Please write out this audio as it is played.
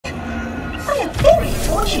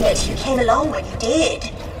Unfortunate you came along when you did.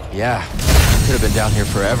 Yeah, could have been down here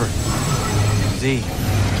forever. Z,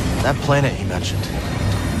 that planet he mentioned,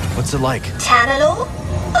 what's it like? Tanalor?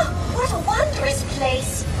 Oh, what a wondrous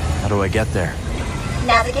place. How do I get there?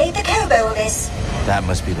 Navigate the Koboldus. That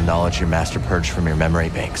must be the knowledge your master purged from your memory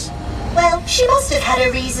banks. Well, she must have had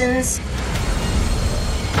her reasons.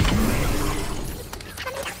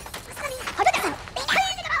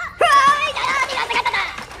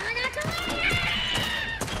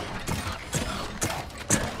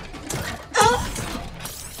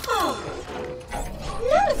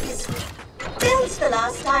 None of this built the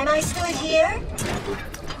last time I stood here.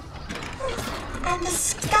 And the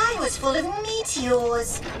sky was full of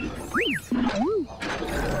meteors.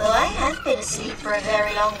 Well, I have been asleep for a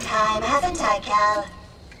very long time, haven't I, Cal?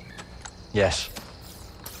 Yes.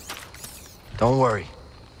 Don't worry.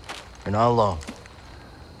 You're not alone.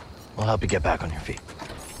 We'll help you get back on your feet.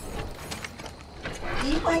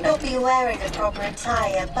 You might not be wearing the proper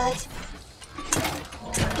attire, but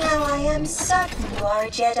now I am certain you are a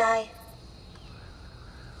Jedi.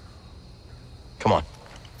 Come on.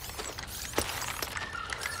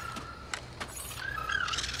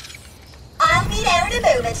 I'll be there in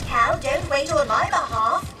a moment, Cal. Don't wait on my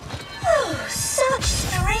behalf. Oh, such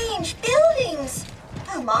strange buildings.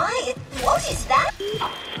 Oh my, what is that?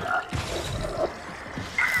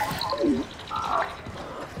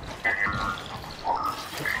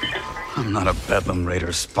 I'm not a Bedlam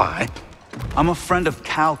Raider spy. I'm a friend of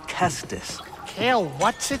Cal Kestis. Cal,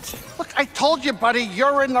 what's it? Look, I told you, buddy,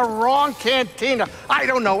 you're in the wrong cantina. I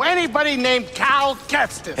don't know anybody named Cal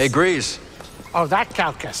Kestis. Hey, Grease. Oh, that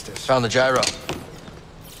Cal Kestis. Found the gyro.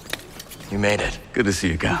 You made it. Good to see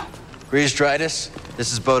you, Cal. Grease Dritus,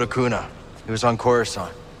 this is Boda Kuna. He was on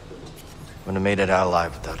Coruscant. Wouldn't have made it out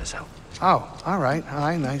alive without his help. Oh, all right.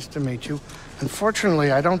 Hi, nice to meet you.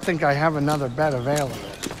 Unfortunately, I don't think I have another bed available.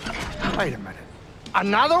 Wait a minute.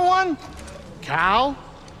 Another one? Cal,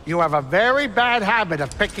 you have a very bad habit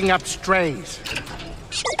of picking up strays.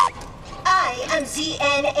 I am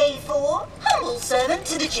ZNA4, humble servant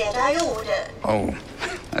to the Jedi Order. Oh,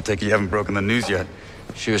 I take it you haven't broken the news yet.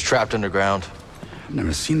 She was trapped underground. I've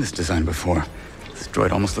never seen this design before. This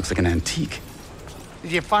droid almost looks like an antique.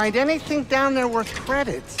 Did you find anything down there worth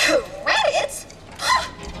credits? Credits?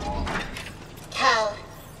 Cal,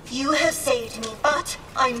 you have saved me, but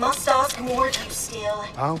I must ask more of you still.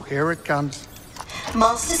 Oh, here it comes.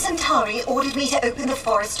 Master Centauri ordered me to open the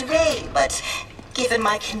forest array, but given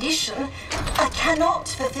my condition, I cannot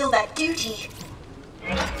fulfill that duty.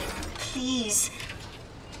 Please.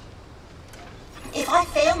 If I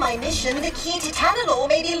fail my mission, the key to Tanalor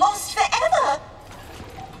may be lost forever.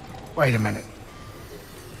 Wait a minute.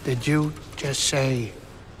 Did you just say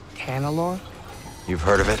Tanalor? You've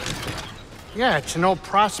heard of it? Yeah, it's an old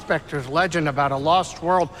prospector's legend about a lost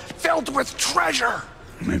world filled with treasure.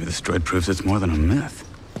 Maybe this droid proves it's more than a myth.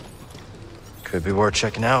 Could be worth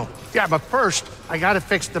checking out. Yeah, but first, I gotta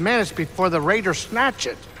fix the Mantis before the Raiders snatch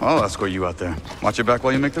it. I'll escort you out there. Watch your back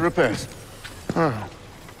while you make the repairs. Oh.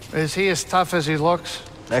 Is he as tough as he looks?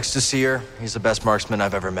 Next to Seer, he's the best marksman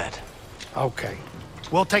I've ever met. Okay.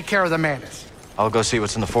 We'll take care of the Mantis. I'll go see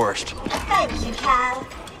what's in the forest. Thank you, Cal.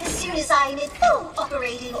 As soon as I'm in full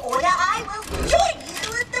operating order, I will join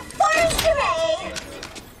you at the forest array.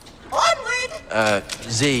 Onward!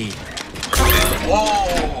 Z.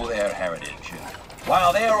 Whoa there, Heritage.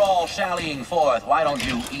 While they're all sallying forth, why don't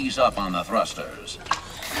you ease up on the thrusters?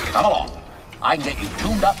 Come along. I can get you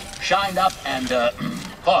tuned up, shined up, and,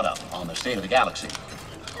 caught up on the state of the galaxy.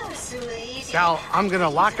 Oh, sweet. Cal, I'm gonna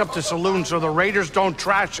lock up the saloon so the Raiders don't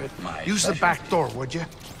trash it. My Use the pleasure. back door, would you?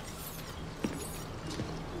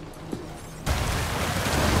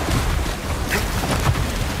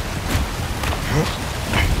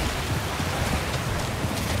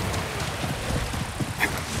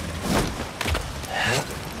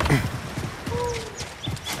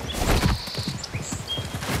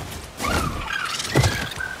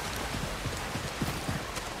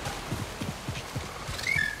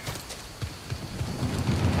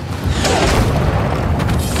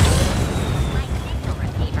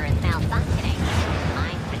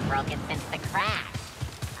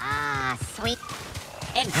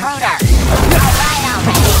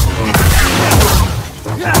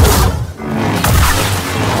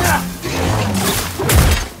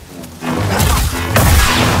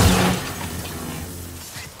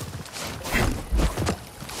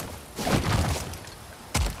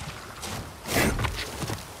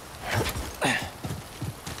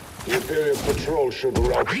 Imperial patrol should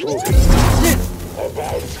route through here.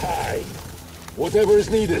 About time. Whatever is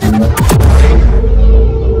needed.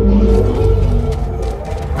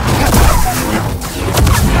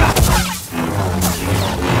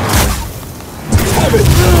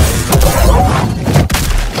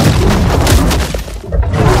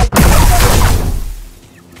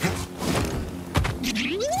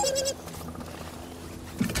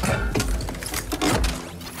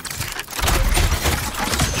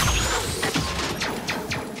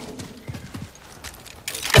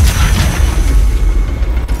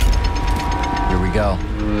 we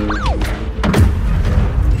go.